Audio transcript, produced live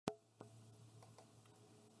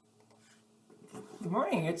Good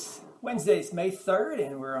morning. It's Wednesday, it's May 3rd,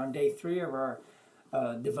 and we're on day 3 of our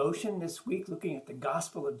devotion this week, looking at the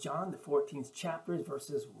Gospel of John, the 14th chapter,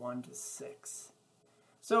 verses 1 to 6.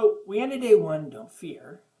 So we ended day 1, don't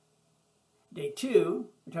fear. Day 2,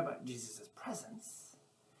 we're talking about Jesus' presence.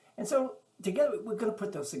 And so together, we're going to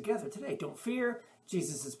put those together today. Don't fear,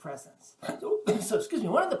 Jesus' presence. So excuse me,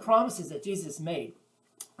 one of the promises that Jesus made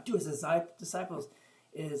to his disciples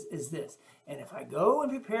is this: and if I go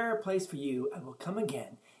and prepare a place for you, I will come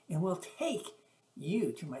again and will take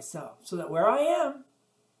you to myself, so that where I am,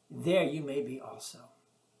 there you may be also.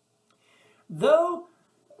 Though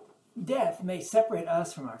death may separate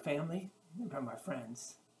us from our family and from our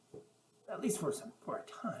friends, at least for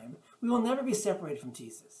a time, we will never be separated from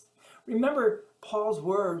Jesus. Remember Paul's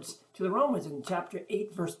words to the Romans in chapter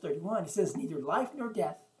 8, verse 31. He says, neither life nor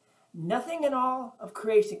death, nothing in all of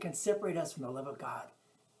creation can separate us from the love of God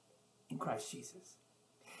in Christ Jesus.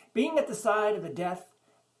 Being at the side of the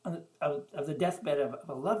deathbed of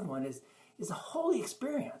a loved one is a holy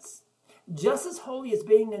experience, just as holy as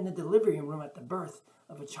being in the delivery room at the birth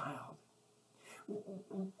of a child.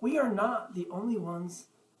 We are not the only ones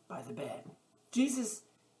by the bed. Jesus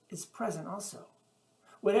is present also.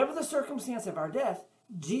 Whatever the circumstance of our death,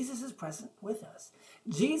 Jesus is present with us.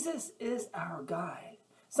 Jesus is our guide.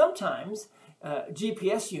 Sometimes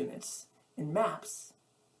GPS units and maps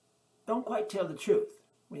don't quite tell the truth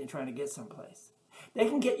when you're trying to get someplace. They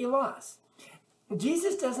can get you lost.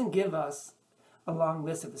 Jesus doesn't give us a long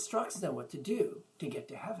list of instructions on what to do to get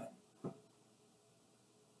to heaven.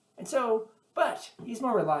 And so, but he's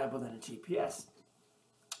more reliable than a GPS.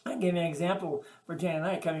 I gave an example for Jan and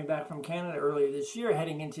I coming back from Canada earlier this year,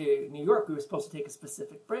 heading into New York. We were supposed to take a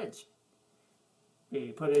specific bridge.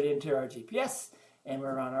 We put it into our GPS, and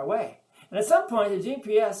we're on our way. And at some point, the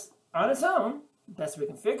GPS, on its own, best we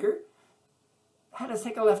can figure, had us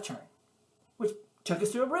take a left turn, which took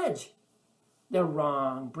us to a bridge. The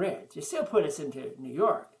wrong bridge. It still put us into New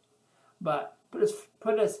York, but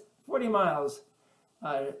put us 40 miles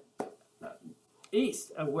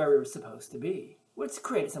east of where we were supposed to be, which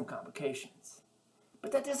created some complications.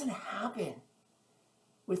 But that doesn't happen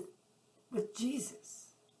with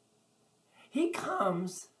Jesus. He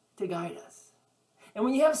comes to guide us. And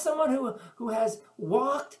when you have someone who has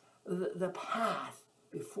walked the path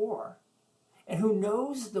before and who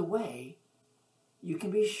knows the way, you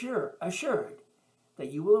can be assured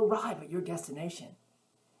that you will arrive at your destination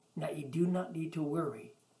and that you do not need to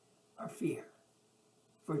worry or fear,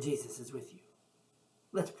 for Jesus is with you.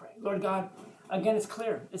 Let's pray. Lord God, again, it's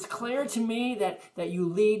clear. It's clear to me that you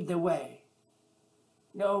lead the way.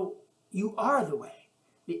 No, you are the way,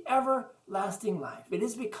 the everlasting life. It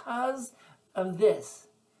is because of this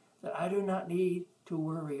that I do not need to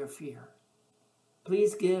worry or fear.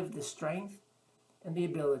 Please give the strength and the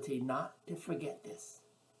ability not to forget this.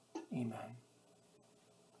 Amen.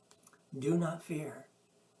 Do not fear.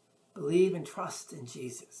 Believe and trust in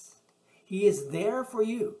Jesus. He is there for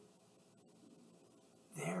you.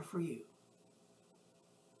 There for you.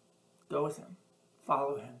 Go with him.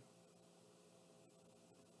 Follow him.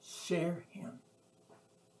 Share him.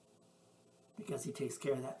 Because he takes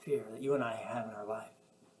care of that fear that you and I have in our life.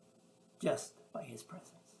 Just by his presence.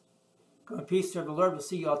 Go in peace, serve the Lord. We'll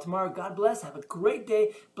see you all tomorrow. God bless. Have a great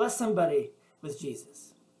day. Bless somebody with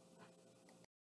Jesus.